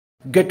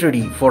Get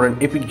ready for an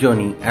epic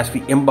journey as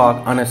we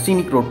embark on a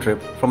scenic road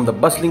trip from the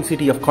bustling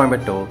city of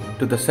Coimbatore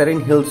to the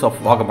serene hills of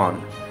Vagamon.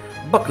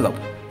 Buckle up,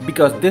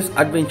 because this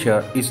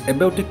adventure is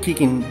about to kick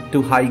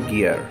into high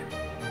gear.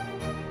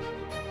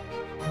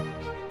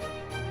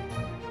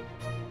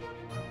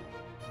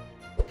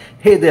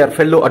 Hey there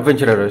fellow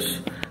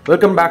adventurers,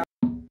 welcome back.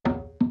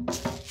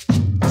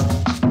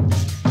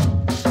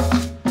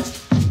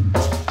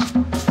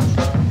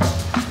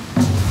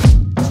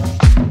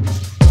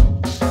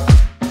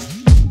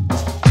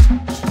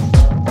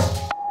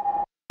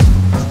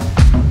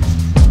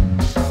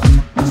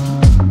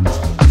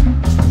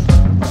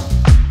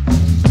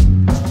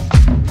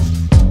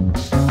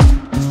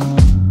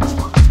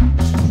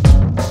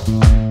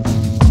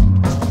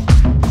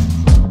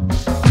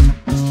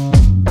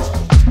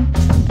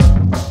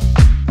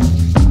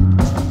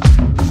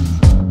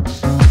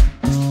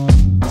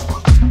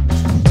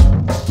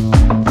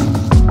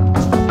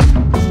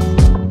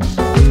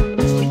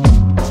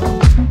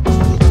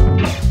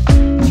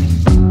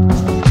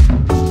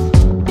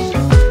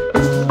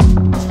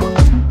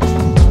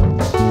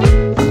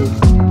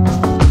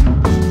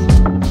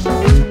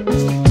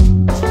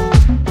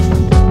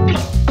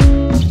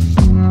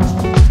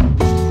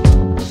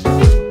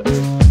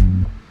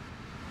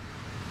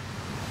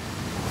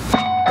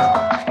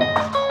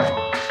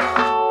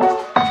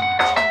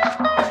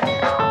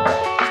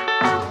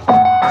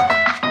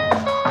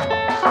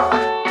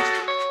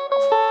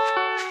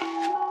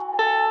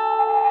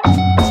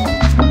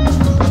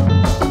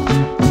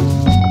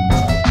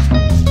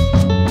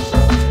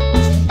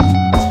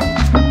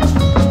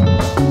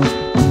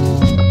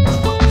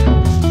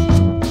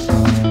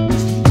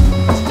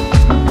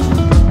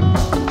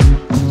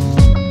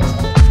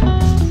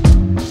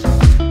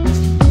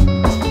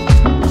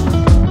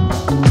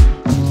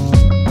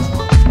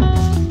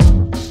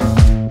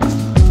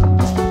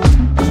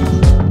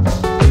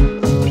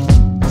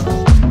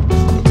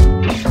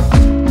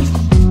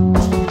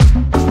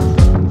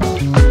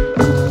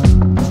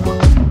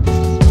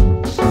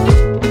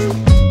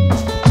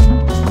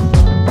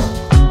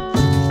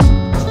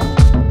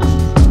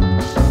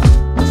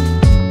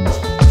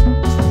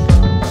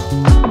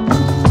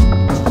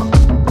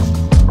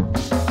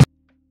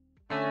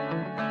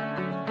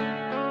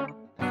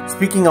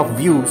 Speaking of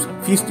views,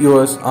 feast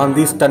yours on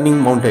these stunning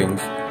mountains.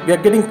 We are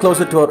getting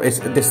closer to our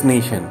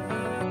destination.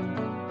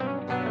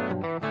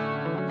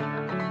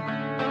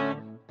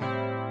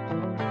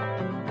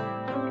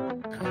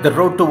 The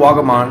road to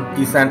Vagamon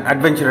is an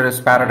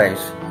adventurous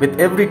paradise. With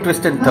every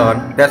twist and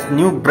turn, there's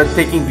new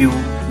breathtaking view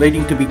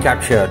waiting to be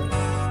captured.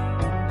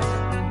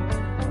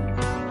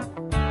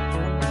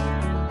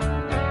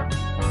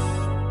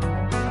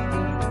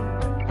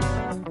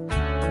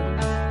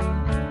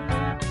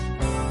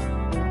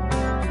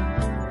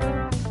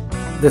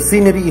 The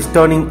scenery is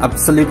turning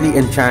absolutely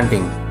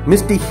enchanting.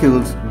 Misty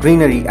hills,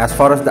 greenery as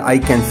far as the eye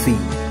can see.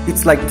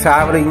 It's like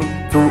traveling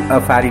through a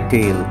fairy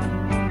tale.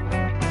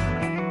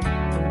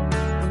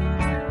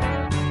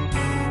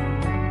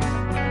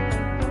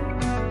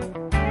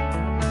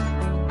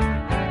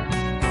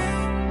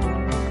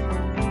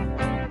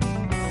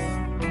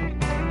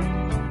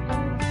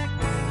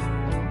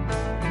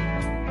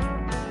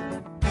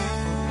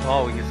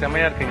 Wow, இங்க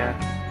செமையா இருக்குங்க.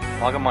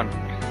 வாகமான்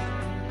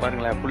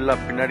பாருங்களேன், ஃபுல்லா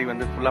பின்னாடி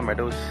வந்து ஃபுல்லா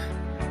meadows.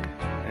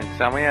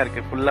 செமையா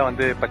இருக்கு. ஃபுல்லா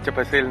வந்து பச்சை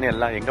பசேல்னு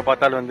எல்லாம் எங்க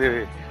பார்த்தாலும் வந்து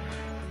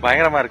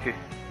பயங்கரமா இருக்கு.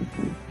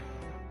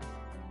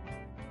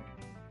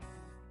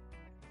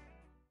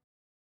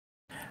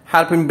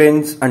 Hairpin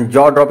bends and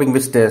jaw-dropping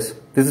vistas.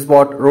 This is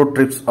what road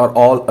trips are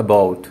all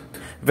about.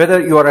 Whether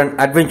you are an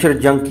adventure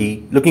junkie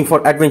looking for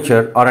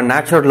adventure or a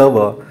nature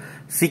lover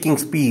seeking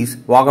peace,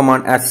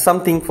 Vagamon has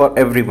something for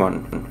everyone.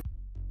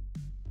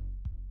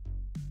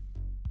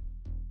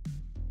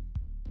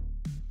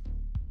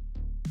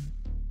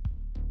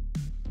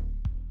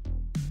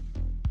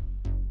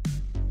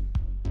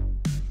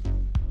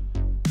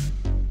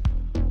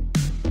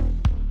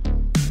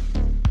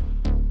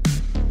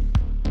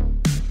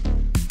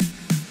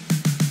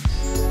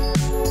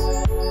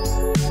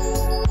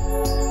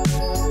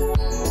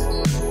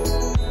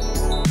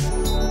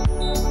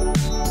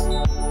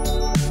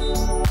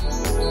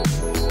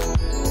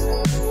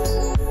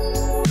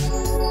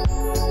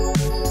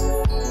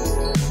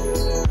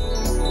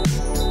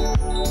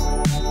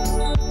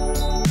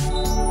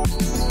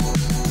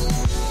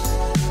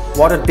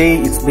 What a day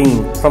it's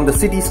been! From the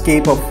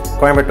cityscape of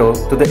Coimbatore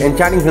to the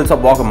enchanting hills of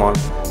Vagamon,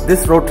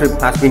 this road trip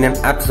has been an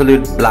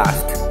absolute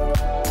blast.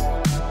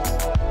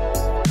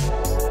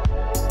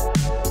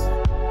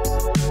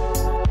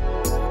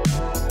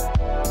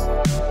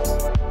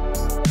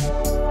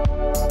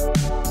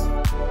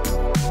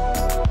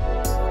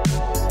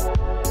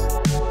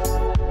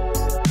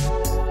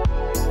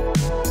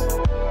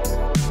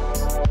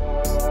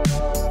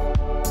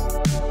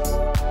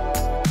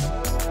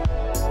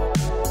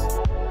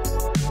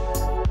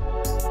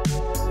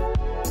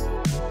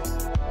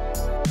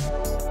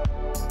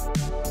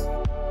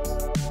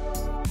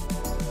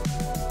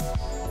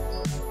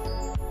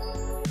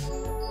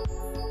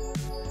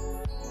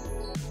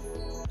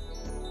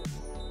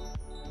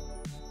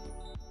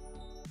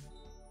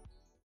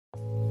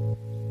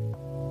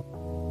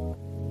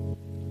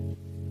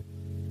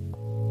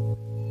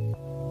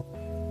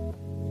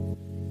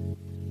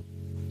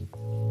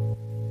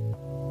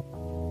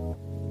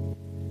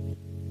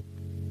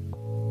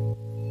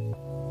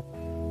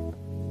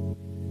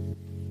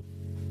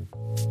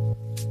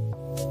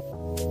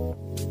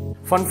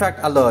 Fun fact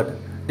alert.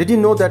 Did you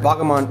know that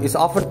Vagamon is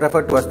often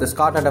referred to as the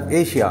Scotland of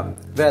Asia?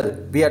 Well,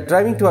 we are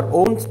driving to our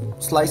own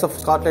slice of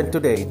Scotland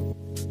today.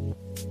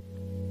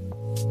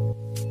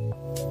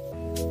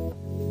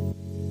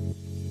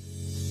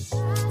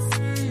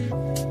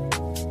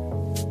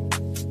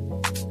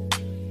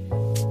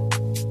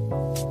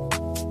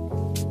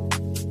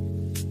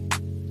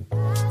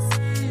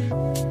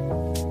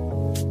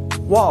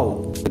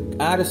 Wow, the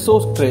air is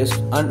so crisp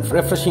and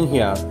refreshing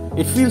here.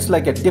 It feels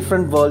like a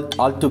different world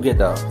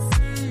altogether.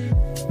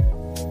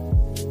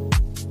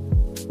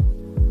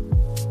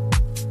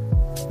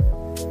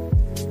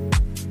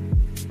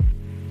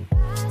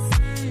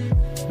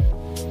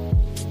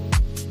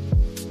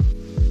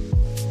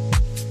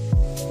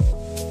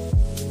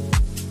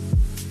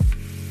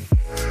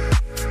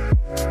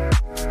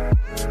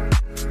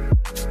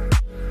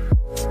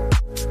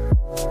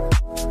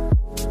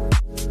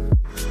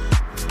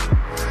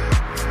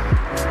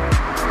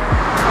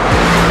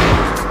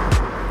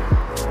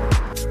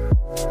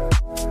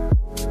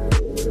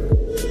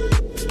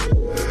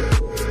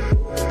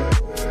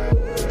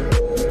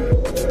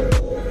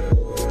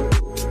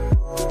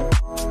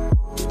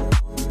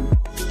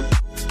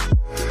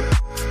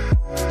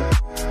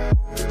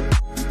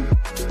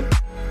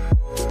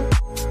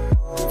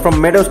 From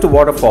meadows to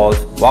waterfalls,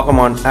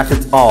 Vagamon has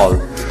it all.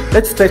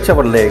 Let's stretch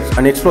our legs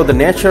and explore the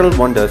natural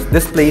wonders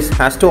this place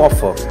has to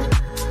offer.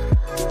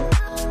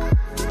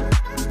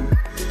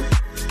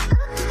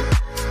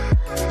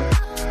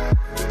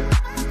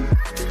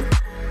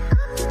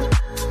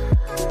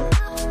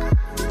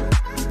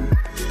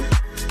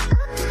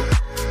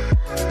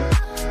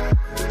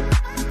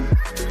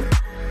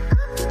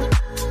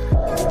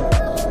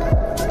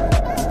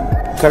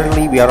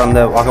 Currently, we are on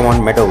the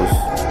Vagamon meadows.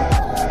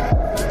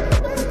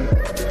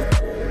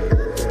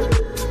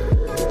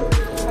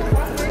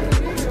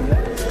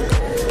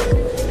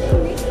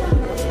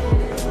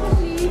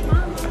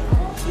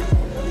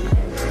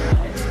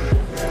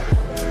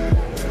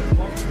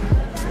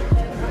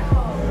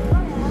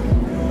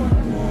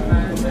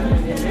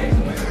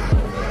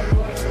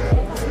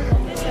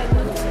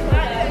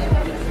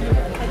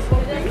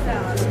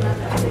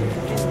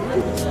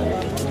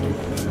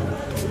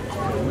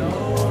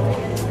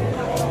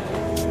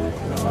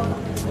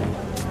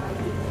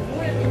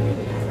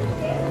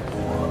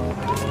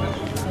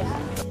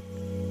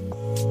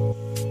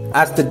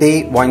 As the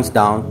day winds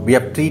down, we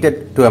are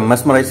treated to a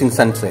mesmerizing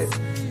sunset.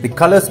 The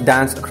colors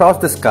dance across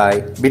the sky,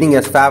 bidding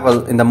us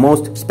farewell in the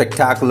most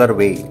spectacular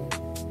way.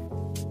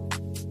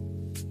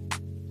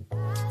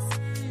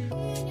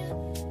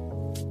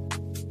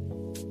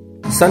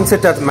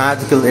 Sunsets are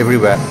magical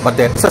everywhere, but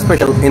they're so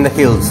special in the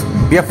hills.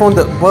 We have found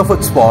the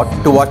perfect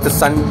spot to watch the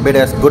sun bid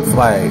us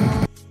goodbye.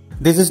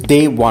 This is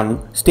day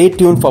 1. Stay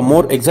tuned for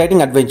more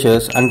exciting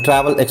adventures and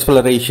travel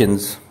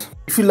explorations.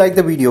 If you like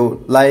the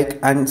video, like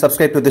and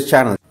subscribe to this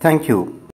channel. Thank you.